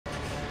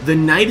The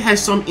Knight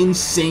has some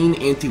insane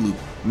anti-loot,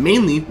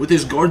 mainly with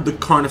his guard the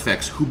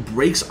Carnifex, who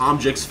breaks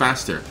objects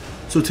faster.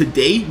 So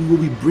today we will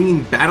be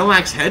bringing Battle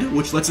Axe Head,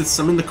 which lets us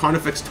summon the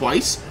Carnifex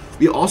twice.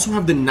 We also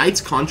have the Knight's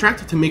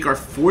Contract to make our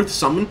 4th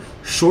summon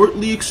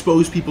shortly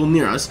expose people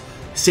near us.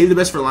 Save the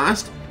best for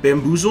last,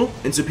 Bamboozle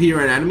and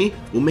Superior Anatomy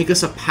will make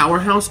us a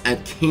powerhouse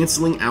at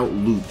canceling out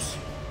loops.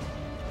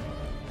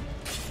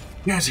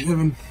 Yes,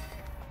 heaven.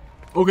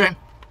 Okay.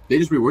 They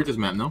just reworked this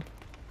map, no?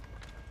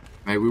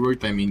 By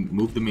reworked, I mean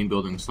moved the main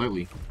building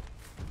slightly.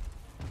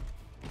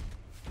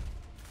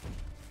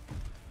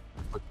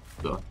 What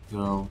the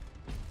hell?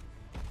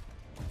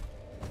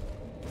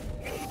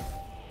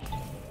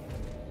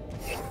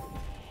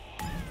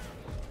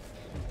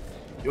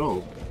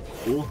 Yo,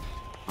 cool.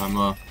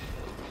 I'm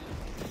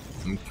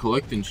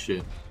collecting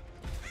shit.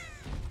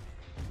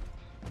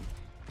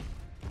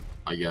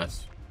 I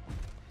guess.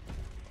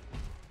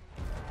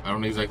 I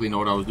don't exactly know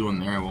what I was doing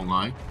there, I won't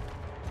lie.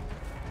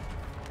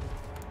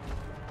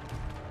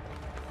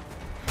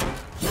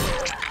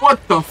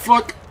 What the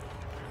fuck?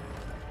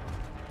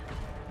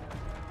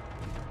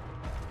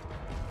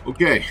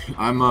 Okay,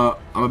 I'm a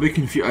bit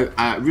confused.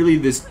 I really,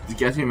 this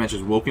gassing match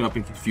has woken up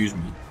and confused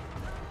me.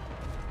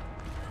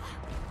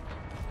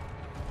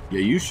 Yeah,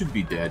 you should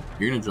be dead.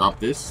 You're gonna drop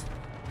this.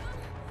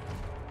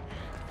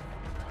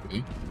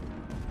 Okay.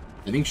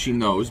 I think she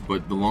knows,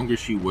 but the longer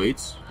she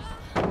waits...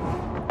 Yeah.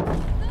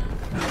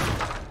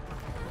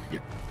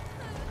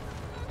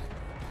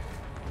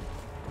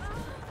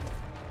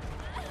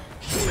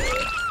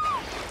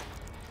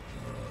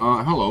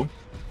 Hello.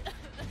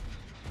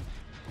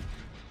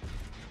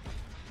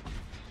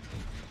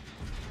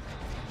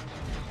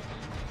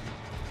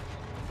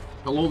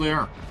 Hello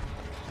there.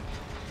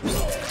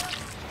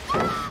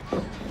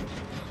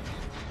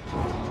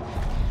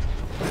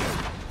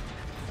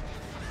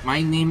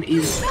 My name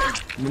is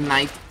the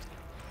Knight.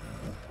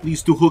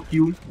 Pleased to hook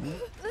you.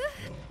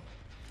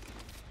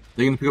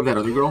 They're gonna pick up that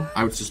other girl?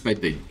 I would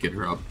suspect they'd get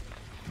her up.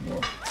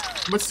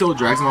 But still, it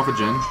drags them off a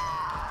gen.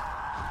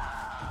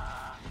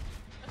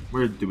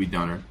 Where did we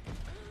down her?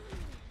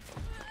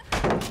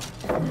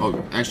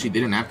 Oh, actually, they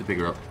didn't have to pick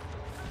her up.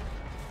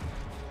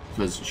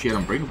 Because she had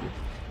Unbreakable.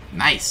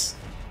 Nice!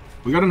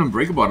 We got an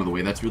Unbreakable out of the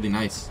way. That's really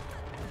nice.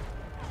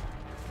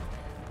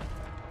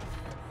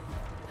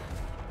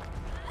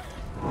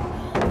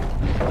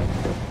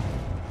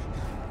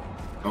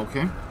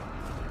 Okay.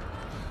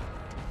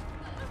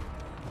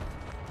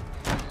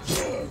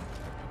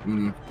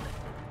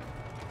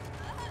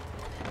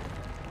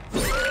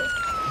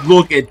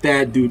 Look at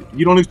that, dude.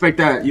 You don't expect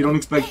that. You don't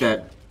expect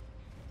that.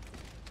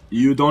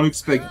 You don't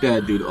expect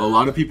that, dude. A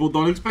lot of people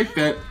don't expect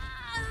that.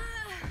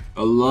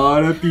 A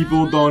lot of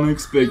people don't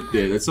expect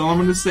that. That's all I'm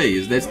gonna say,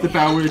 is that's the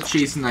power of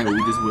Chase and I.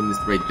 We just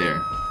witnessed right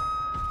there.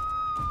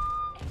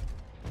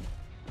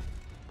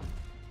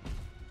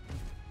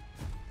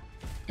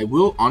 I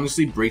will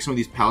honestly break some of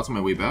these pallets on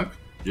my way back,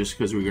 just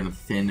because we're gonna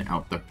thin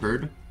out the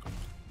herd.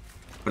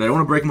 But I don't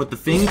want to break them with the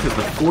thing, because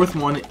the 4th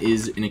one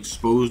is an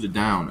exposed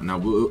down. Now,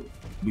 will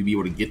we be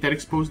able to get that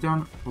exposed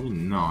down? Probably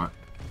not.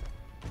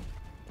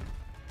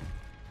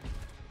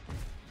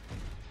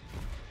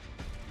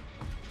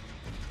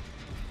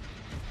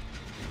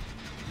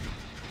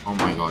 Oh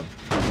my god.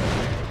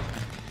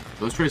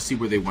 Let's try to see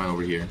where they went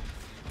over here.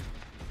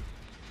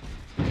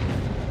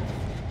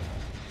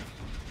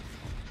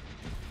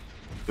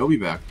 They'll be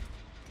back.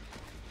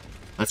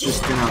 Let's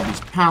just thin out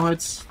these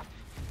pallets.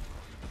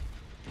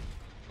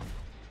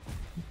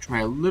 Try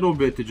a little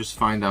bit to just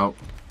find out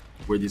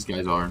where these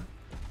guys are.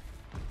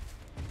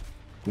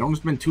 It don't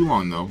spend too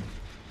long though.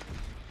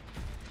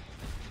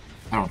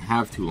 I don't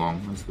have too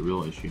long. That's the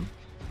real issue.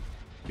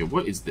 Okay,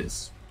 what is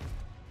this?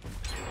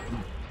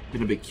 I've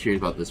been a bit curious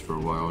about this for a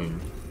while.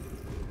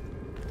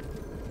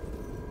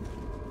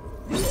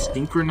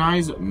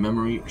 Synchronize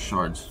memory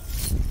shards.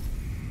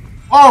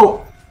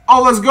 Oh!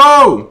 Oh, let's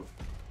go!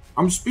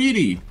 I'm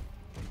speedy.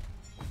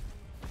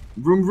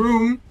 Vroom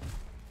vroom.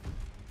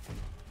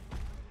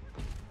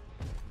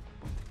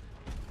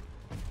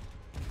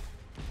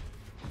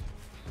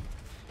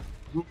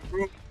 Vroom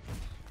vroom.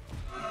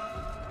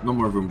 No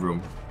more vroom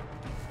vroom.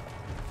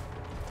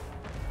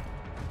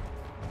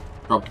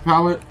 Drop the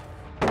pallet.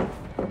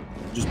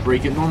 Just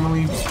break it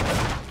normally.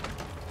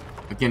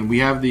 Again, we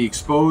have the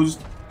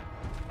exposed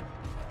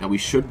that we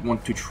should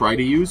want to try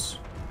to use.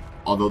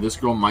 Although this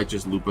girl might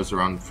just loop us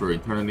around for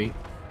eternity.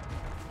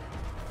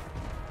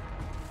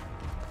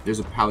 There's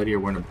a pallet here.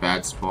 We're in a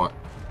bad spot.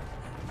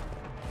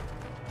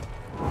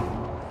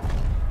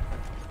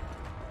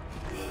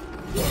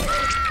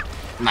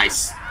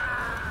 Nice.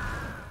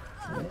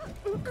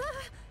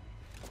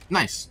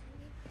 Nice.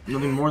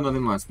 Nothing more,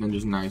 nothing less than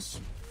just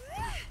nice.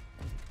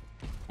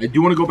 I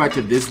do want to go back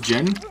to this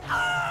gen,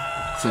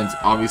 since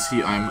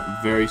obviously I'm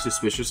very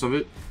suspicious of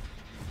it.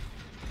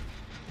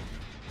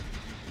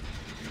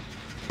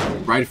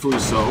 Rightfully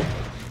so.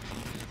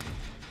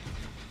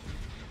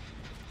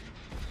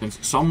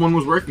 Since someone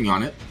was working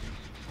on it.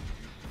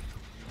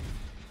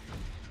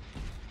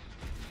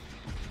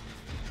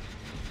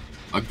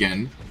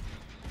 Again.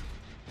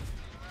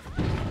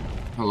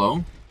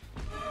 Hello?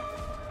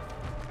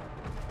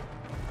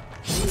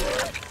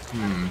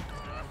 Hmm.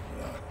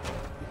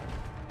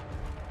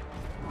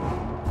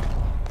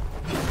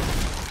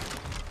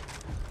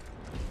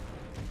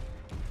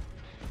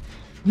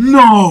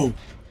 No!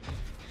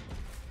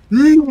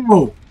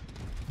 No!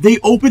 They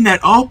opened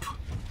that up?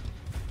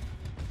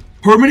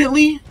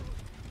 Permanently?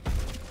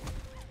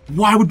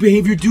 Why would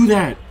behavior do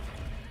that?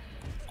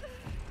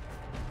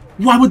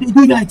 Why would they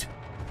do that?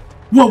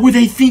 What were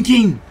they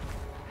thinking?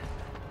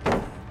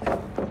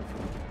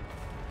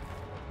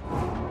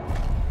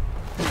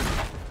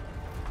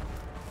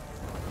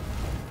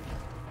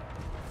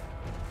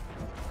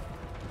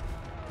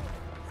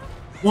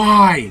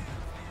 Why?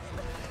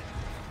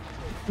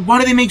 Why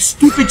do they make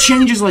stupid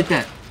changes like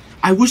that?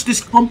 I wish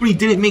this company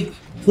didn't make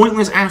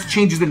pointless ass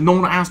changes that no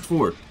one asked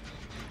for.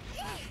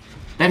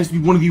 That is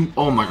one of you.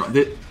 Oh my god.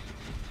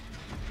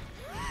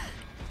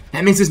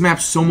 That makes this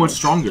map so much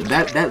stronger.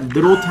 That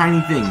little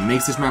tiny thing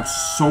makes this map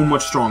so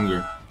much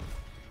stronger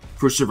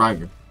for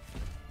Survivor.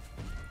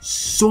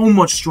 So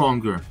much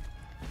stronger.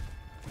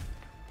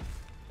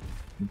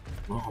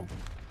 Whoa.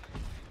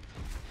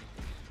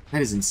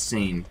 That is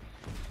insane.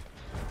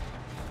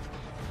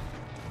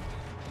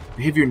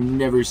 Behavior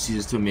never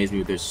ceases to amaze me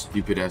with their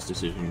stupid ass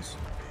decisions.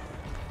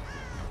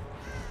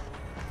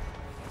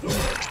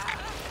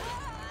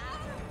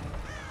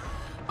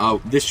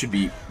 Oh, this should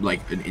be like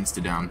an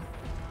insta down.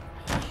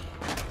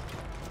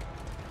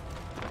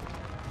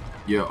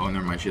 Yeah, oh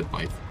never mind, she had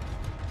life.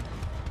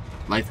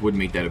 Life would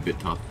make that a bit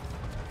tough.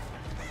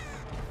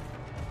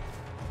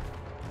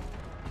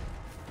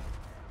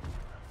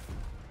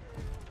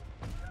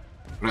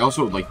 But I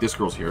also like this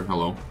girl's here,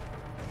 hello.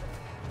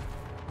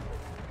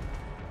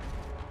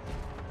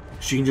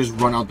 She can just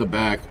run out the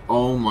back.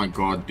 Oh my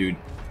god, dude.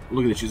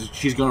 Look at this,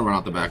 she's gonna run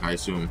out the back, I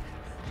assume.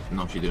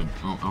 No, she didn't.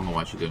 I don't know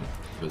why she didn't.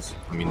 Because,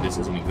 I mean, this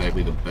isn't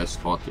exactly the best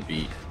spot to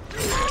be.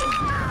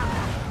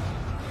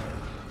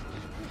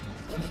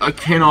 I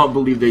cannot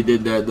believe they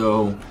did that,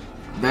 though.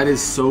 That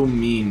is so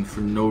mean for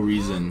no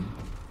reason.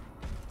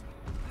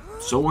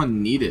 So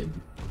unneeded.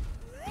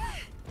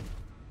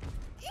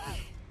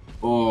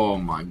 Oh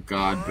my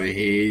god,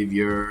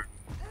 behavior.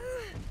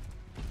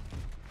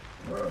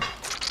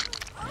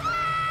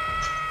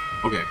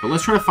 Okay, but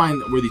let's try to find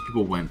where these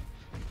people went.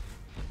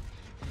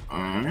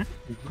 Alright.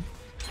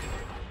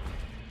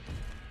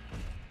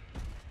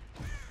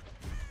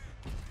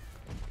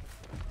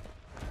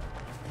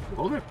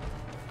 Hold it.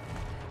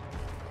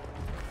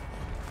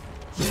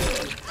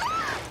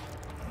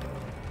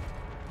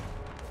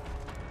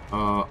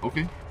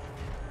 Okay.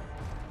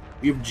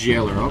 We have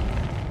Jailer up.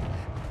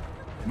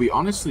 We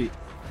honestly...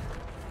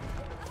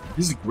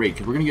 This is great,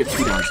 because we're going to get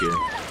 2 downs here.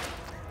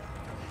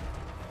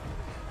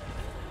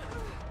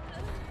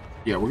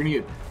 Yeah, we're going to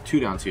get 2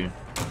 downs here.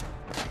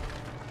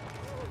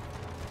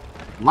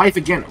 Life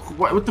again.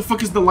 What the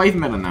fuck is the life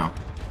meta now?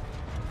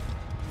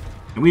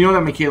 And we know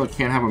that Michaela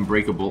can't have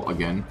Unbreakable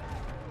again.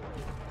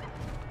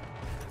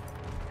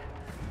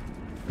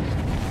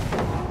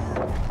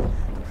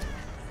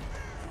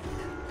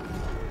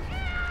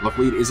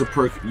 Luckily, it is a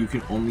perk you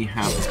can only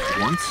have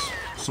once.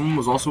 Someone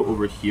was also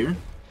over here.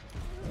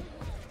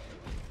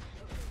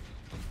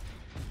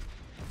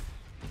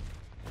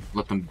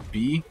 Let them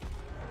be.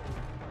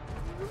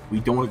 We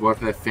don't want to go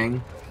after that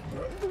thing.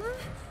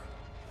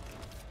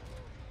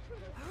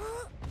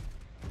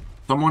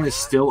 Someone is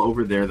still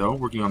over there, though,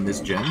 working on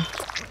this gen.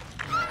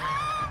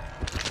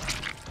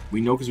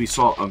 We know because we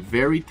saw a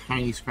very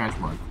tiny scratch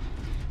mark.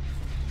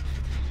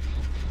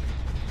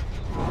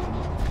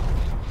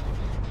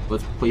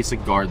 Let's place a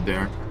guard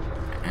there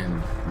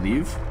and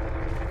leave.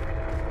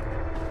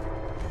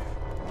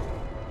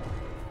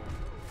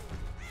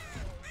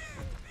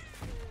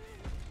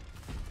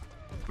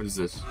 What is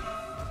this?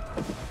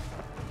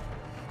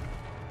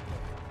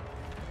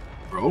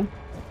 Bro?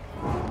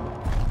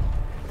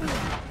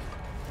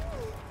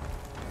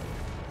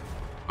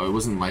 Oh, it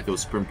wasn't like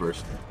those sprint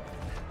burst.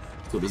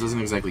 So this doesn't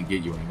exactly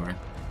get you anywhere.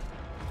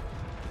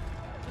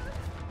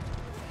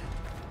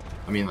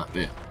 I mean,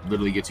 it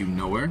literally gets you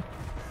nowhere.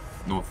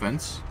 No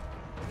offense.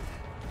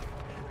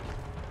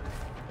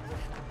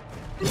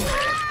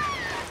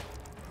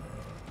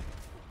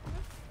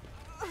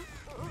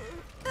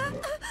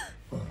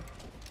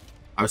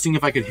 I was seeing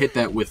if I could hit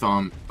that with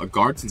a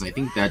guard, since I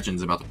think that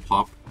gen's about to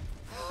pop.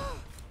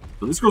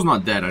 But this girl's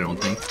not dead, I don't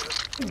think.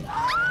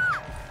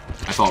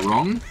 I thought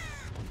wrong.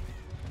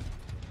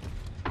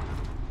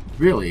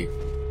 Really?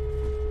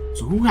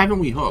 So who haven't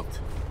we hooked?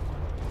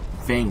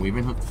 Fang, we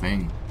haven't hooked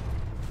Fang.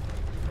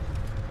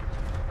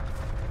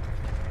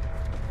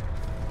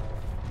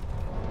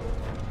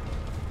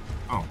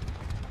 Oh.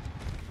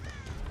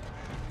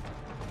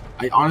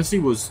 I honestly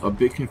was a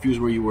bit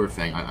confused where you were,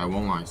 Fang. I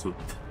won't lie. So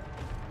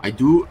I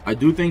do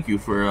thank you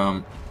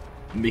for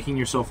making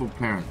yourself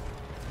apparent.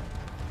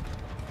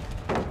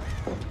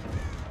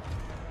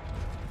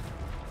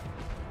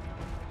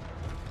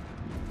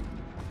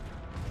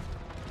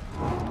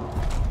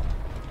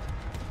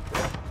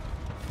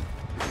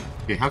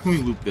 Okay, how can we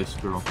loop this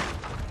girl?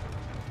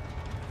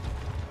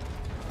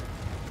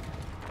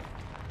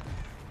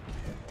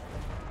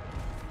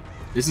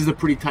 This is a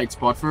pretty tight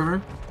spot for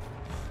her.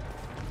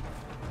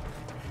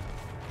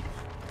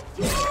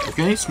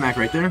 Okay, smack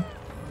right there.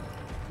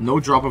 No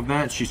drop of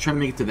that. She's trying to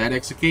make it to that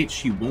execute.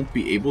 She won't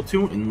be able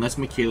to unless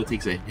Michaela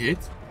takes a hit,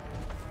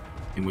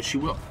 in which she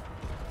will.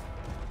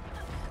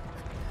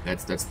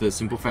 That's the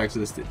simple facts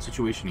of this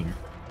situation here.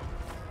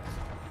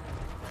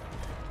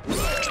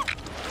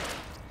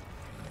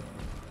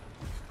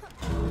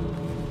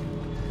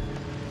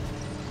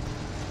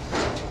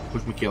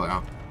 Push Michaela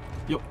out.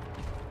 Yep.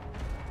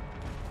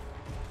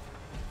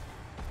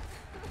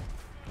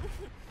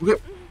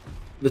 Okay.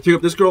 Let's pick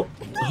up this girl.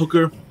 Hook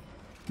her.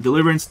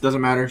 Deliverance,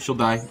 doesn't matter. She'll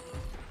die.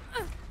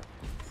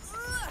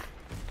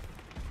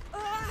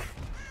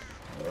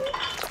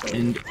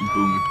 And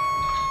boom.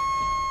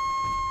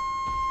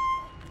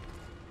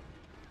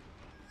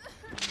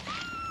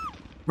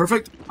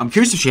 Perfect. I'm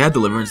curious if she had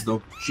deliverance,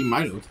 though. She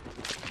might have.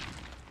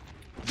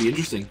 Be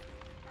interesting.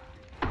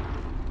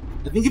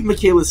 I think if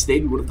Michaela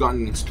stayed, we would have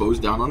gotten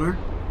exposed down on her.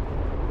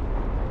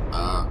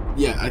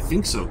 Yeah, I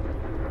think so.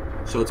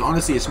 So it's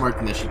honestly a smart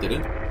thing that she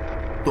didn't.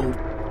 So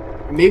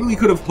maybe we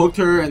could have hooked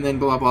her and then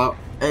blah blah.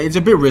 It's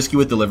a bit risky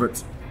with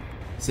deliverance,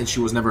 since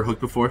she was never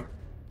hooked before.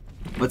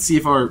 Let's see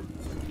if our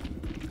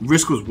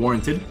risk was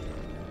warranted.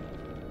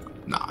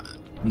 Nah,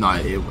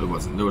 it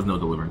wasn't. There was no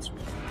deliverance.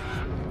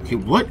 Okay,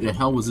 what the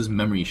hell was this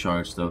memory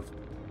shard stuff?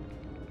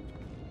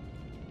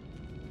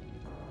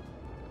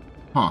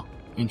 Huh,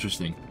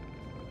 interesting.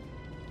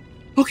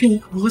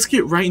 Okay, well, let's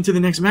get right into the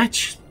next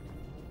match.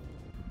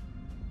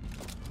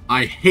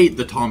 I hate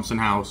the Thompson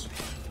house.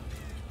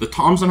 The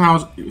Thompson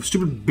house,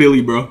 stupid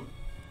Billy, bro.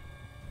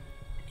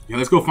 Yeah,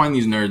 let's go find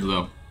these nerds,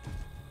 though.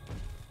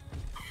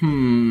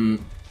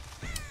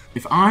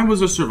 If I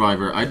was a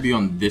survivor, I'd be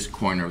on this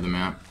corner of the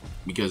map.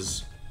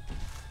 Because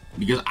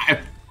I...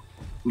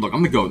 Look,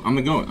 I'm the GOAT. I'm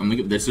the GOAT.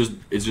 It's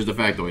just a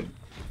factoid.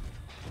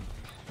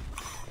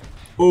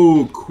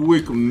 Oh,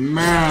 quick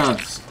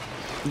maths.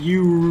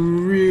 You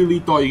really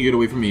thought you could get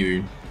away from me,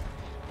 dude.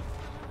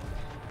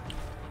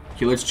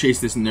 Okay, let's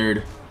chase this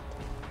nerd.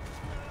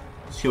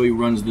 See how he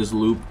runs this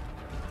loop.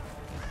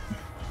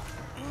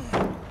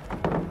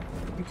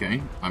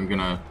 Okay, I'm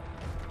gonna...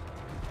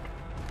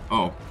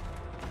 Oh.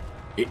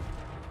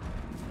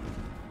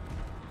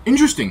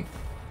 Interesting.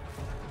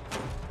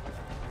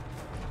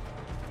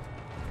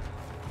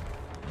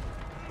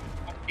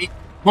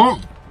 Huh.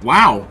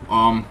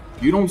 Wow.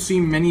 You don't see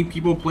many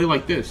people play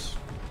like this.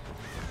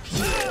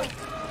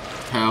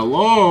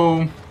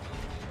 Hello?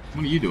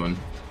 What are you doing?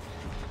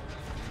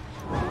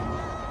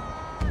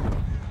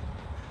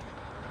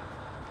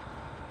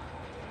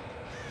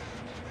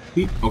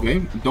 Okay,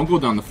 don't go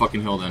down the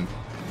fucking hill then.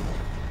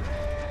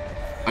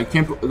 I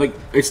can't, like,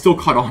 it's still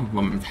cut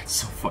on. That's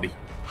so funny.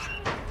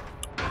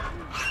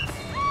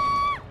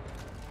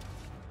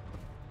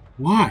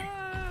 Why?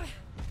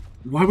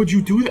 Why would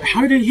you do that?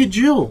 How did it hit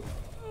Jill?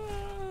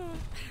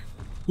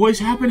 What is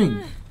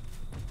happening?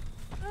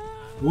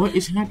 What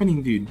is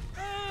happening, dude?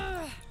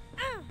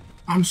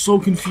 I'm so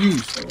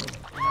confused.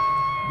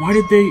 Why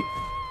did they...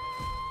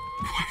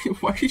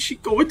 Why did she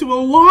go into a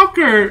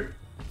locker?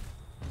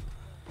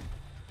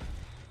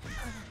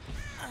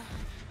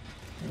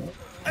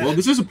 Well,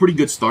 this is a pretty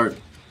good start.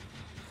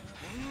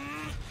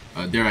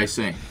 Dare I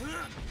say.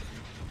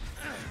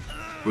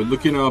 We're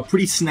looking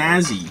pretty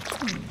snazzy.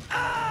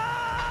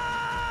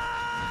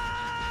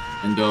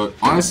 And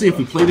honestly, if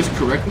we play this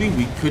correctly,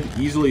 we could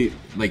easily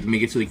like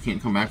make it so they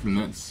can't come back from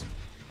this.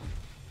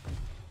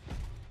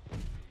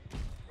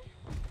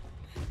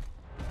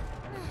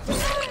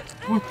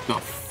 What the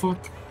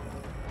fuck?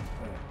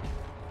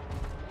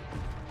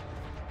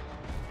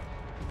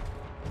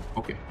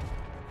 Okay.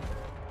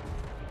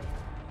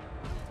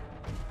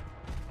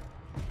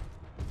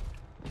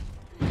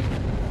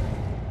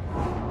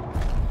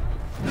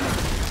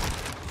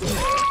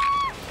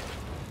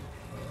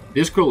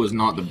 This girl is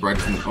not the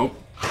brightest in the... Oh.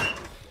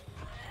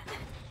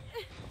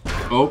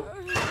 Oh.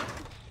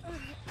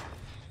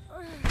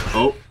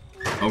 Oh.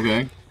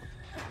 Okay.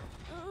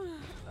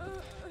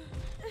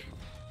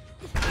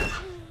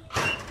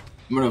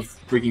 I'm gonna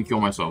freaking kill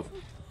myself.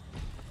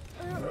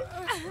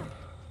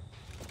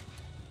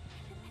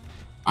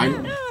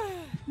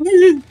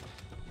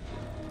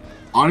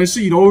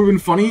 Honestly, you know what would have been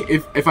funny?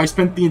 If I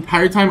spent the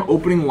entire time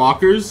opening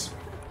lockers.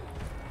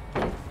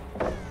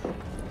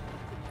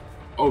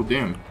 Oh,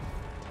 damn.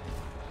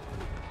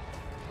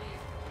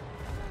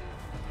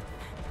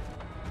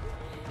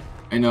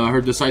 And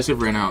her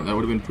decisive ran out. That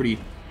would have been pretty...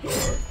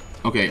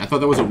 Okay, I thought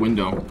that was a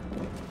window.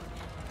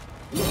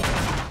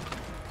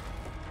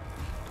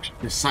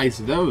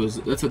 Decisive.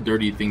 That's a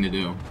dirty thing to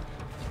do.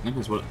 That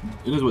is what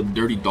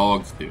dirty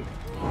dogs do.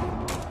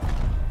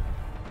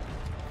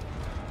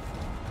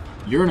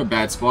 You're in a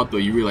bad spot, though.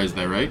 You realize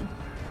that, right?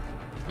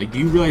 Like, do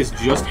you realize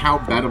just how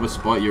bad of a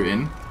spot you're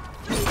in?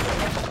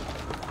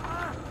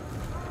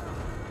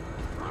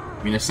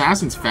 I mean,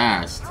 Assassin's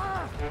fast.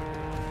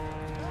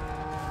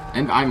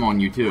 And I'm on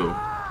you, too.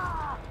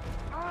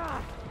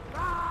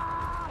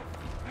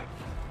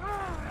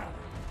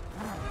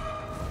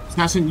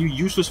 Assassin, you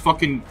useless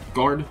fucking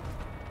guard.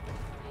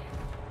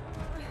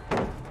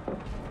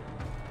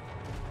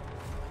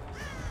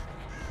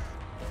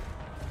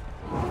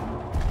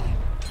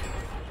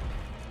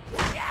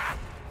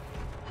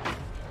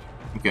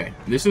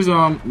 This is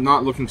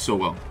not looking so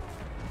well.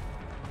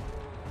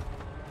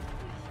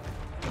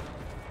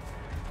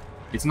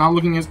 It's not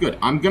looking as good.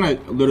 I'm gonna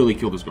literally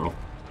kill this girl.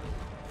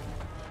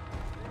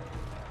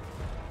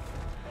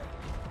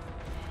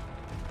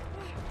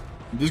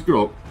 This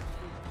girl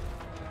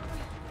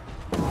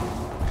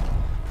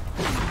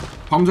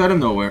comes out of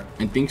nowhere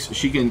and thinks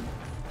she can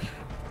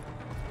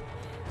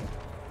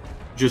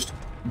just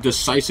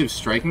decisive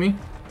strike me?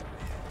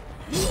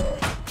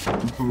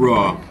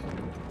 Bruh.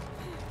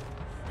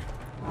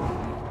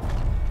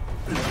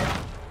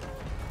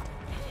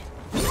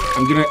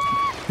 I'm gonna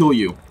kill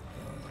you.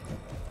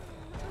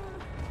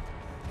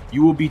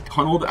 You will be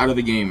tunneled out of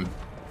the game.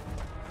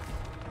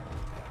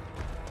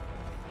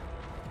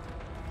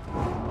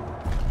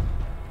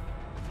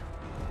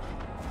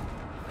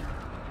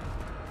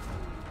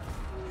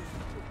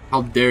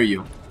 How dare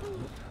you?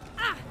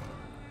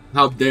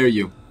 How dare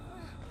you?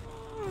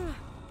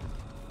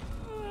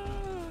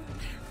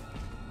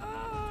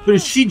 But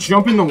did she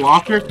jump in the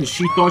locker because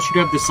she thought she'd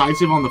have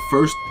decisive on the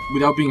first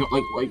without being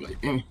like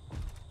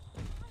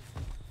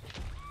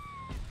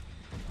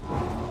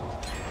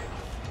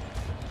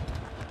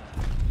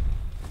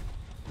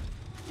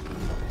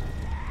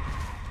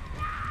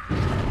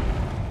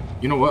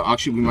You know what?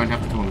 Actually, we might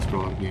have to tunnel this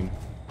girl out of the game.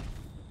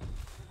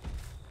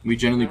 We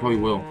genuinely probably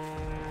will.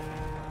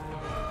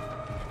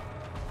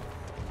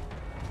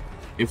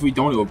 If we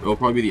don't, it'll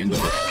probably be the end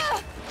of it.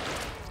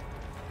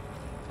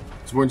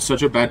 So we're in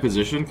such a bad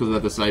position because of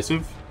that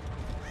decisive.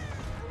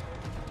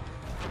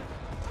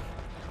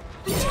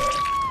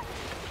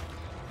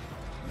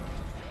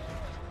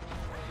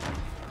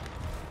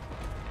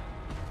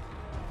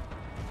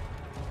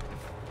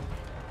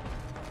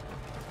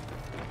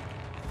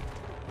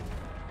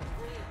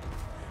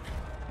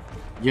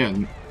 Yeah,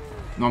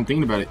 no, I'm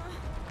thinking about it.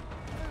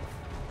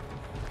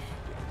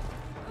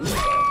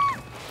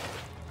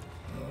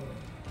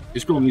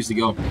 This girl needs to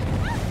go.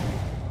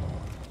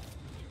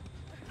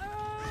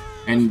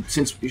 And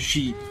since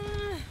she...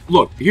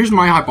 Look, here's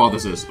my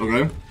hypothesis,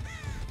 okay?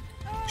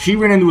 She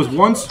ran into us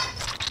once,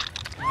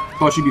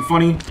 thought she'd be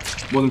funny,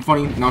 wasn't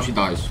funny, now she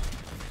dies.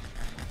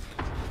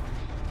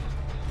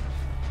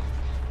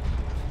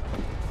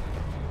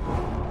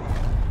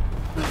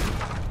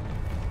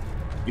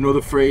 You know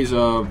the phrase,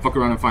 fuck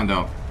around and find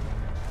out.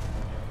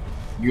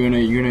 You're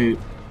gonna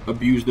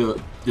abuse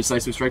the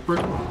decisive strike perk?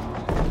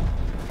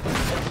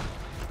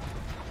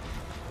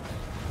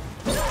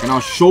 And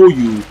I'll show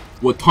you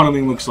what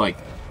tunneling looks like.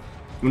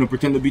 I'm gonna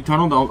pretend to be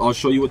tunneled, I'll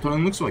show you what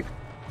tunneling looks like.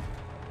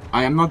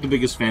 I am not the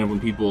biggest fan of when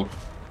people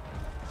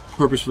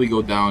purposefully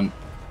go down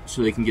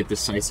so they can get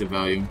decisive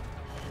value.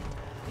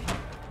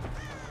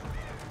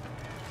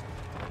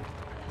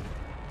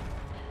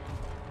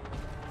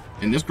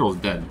 And this girl's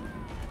dead.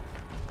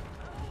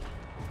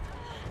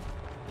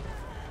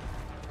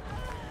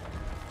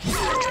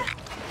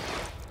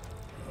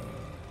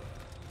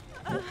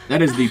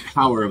 That is the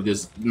power of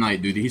this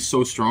knight, dude. He's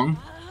so strong.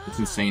 It's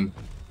insane.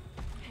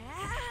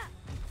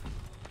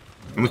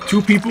 And with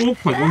two people,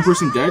 like one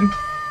person dead,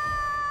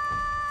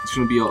 it's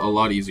gonna be a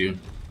lot easier.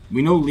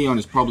 We know Leon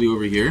is probably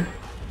over here.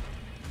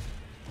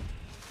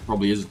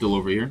 Probably is still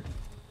over here.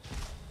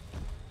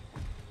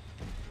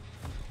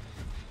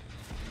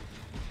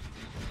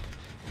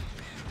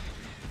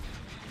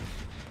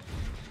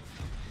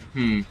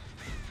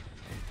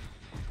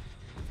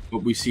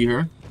 But we see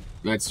her.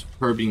 That's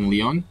her being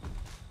Leon.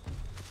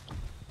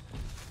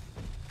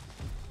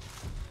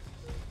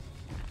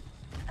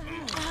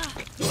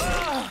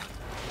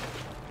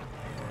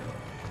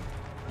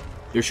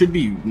 There should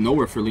be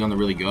nowhere for Leon to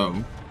really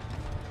go.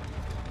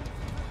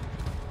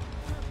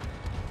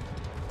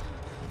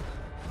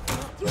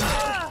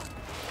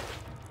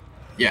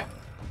 Yeah,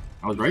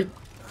 I was right.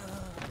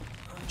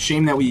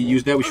 Shame that we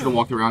used that. We should have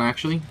walked around,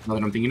 actually, now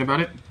that I'm thinking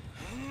about it.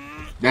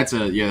 That's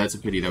a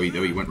pity that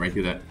we went right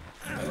through that.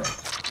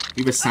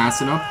 Leave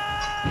Assassin up.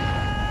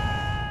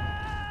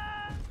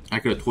 I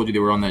could have told you they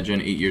were on that gen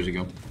 8 years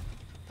ago.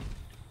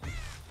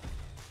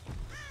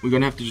 We're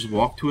gonna have to just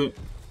walk to it.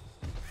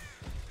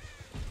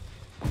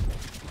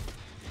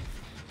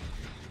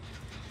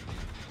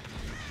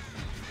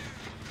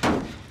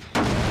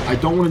 I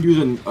don't want to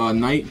do the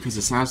knight because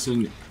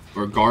assassin,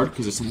 or guard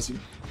because assassin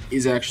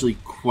is actually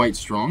quite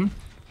strong.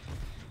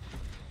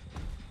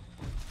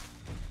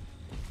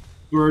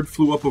 Bird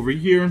flew up over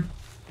here.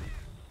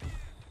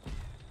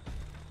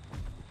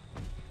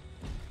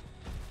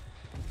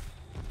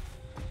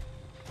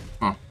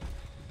 Huh.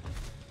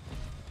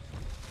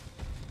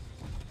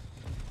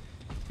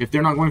 If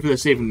they're not going for the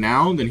save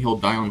now, then he'll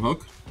die on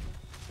hook.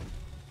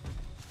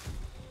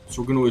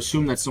 So we're going to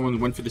assume that someone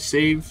went for the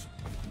save.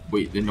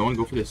 Wait, did no one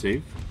go for the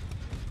save?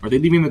 Are they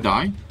leaving the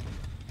die?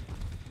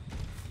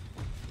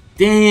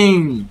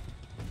 Dang!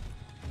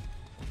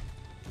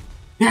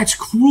 That's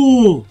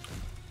cruel!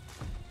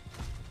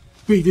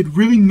 Wait, did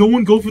really no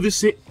one go for the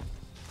save?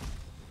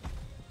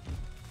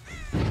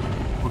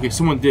 Okay,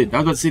 someone did. I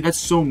was about to say, that's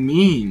so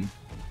mean.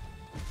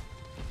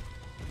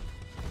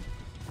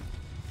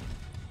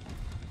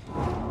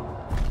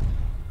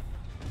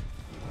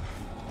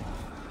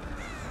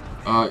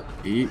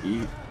 Eat.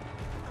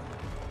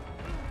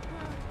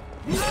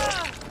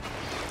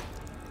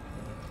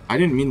 I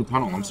didn't mean the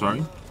tunnel, I'm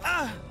sorry.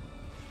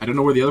 I don't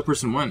know where the other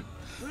person went.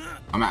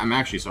 I'm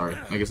actually sorry.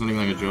 Like, it's not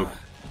even like a joke.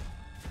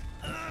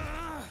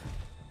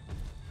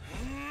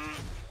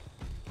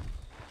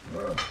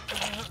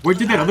 Where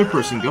did that other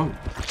person go?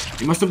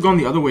 He must have gone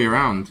the other way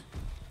around.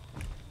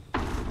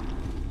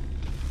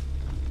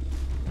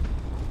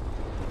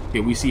 Okay,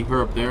 we see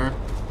her up there.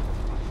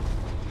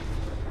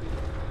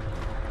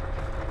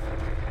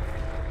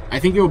 I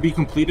think it will be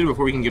completed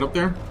before we can get up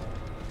there.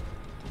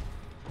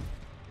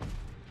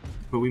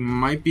 But we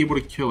might be able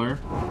to kill her.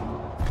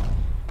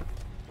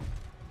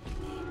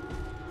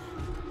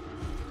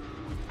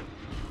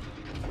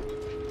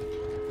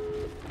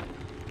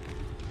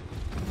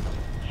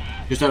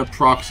 Just out of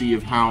proxy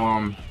of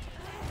how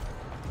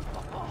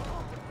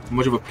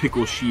much of a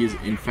pickle she is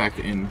in fact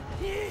in.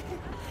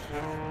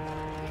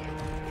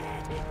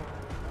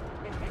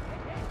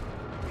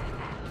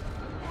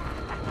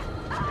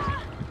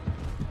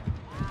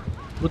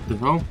 What the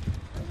hell?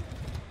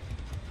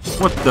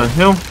 What the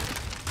hell?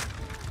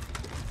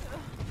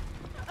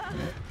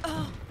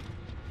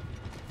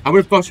 I would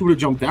have thought she would have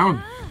jumped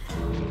down.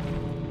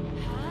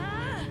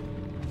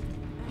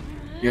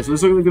 Yeah, so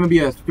this looks like going to be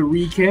a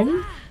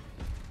 3K.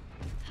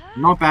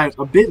 Not bad.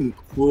 A bit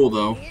cool,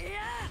 though.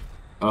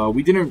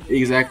 We didn't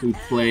exactly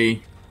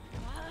play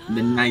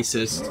the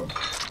nicest.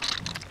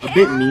 A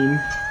bit mean.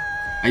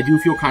 I do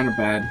feel kind of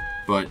bad,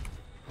 but,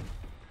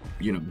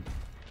 you know.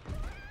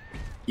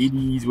 It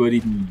is what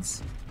it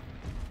is.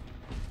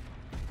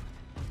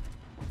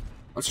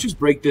 Let's just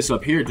break this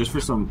up here, just for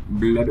some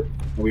blood.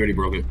 Oh, we already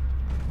broke it.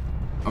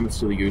 I'm a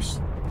silly goose.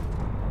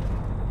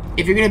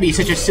 If you're gonna be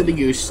such a silly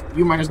goose,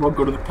 you might as well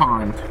go to the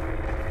pond.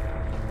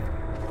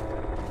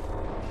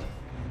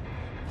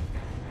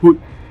 What?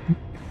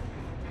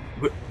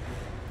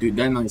 Dude,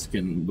 that nice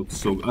skin looks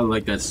so... I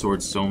like that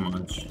sword so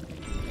much.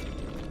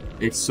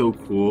 It's so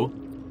cool.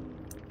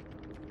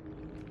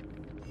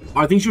 Oh,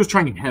 I think she was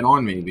trying to head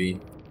on, maybe.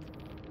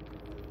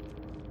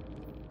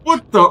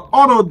 What the?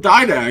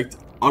 Autodidact?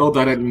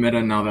 Autodidact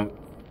meta now that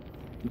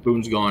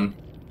Boom's gone.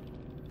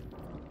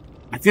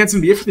 I think that's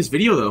gonna be it for this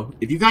video, though.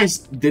 If you guys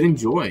did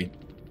enjoy,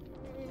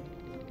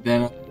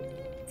 then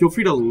feel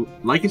free to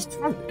like and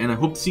subscribe. And I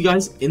hope to see you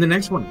guys in the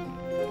next one.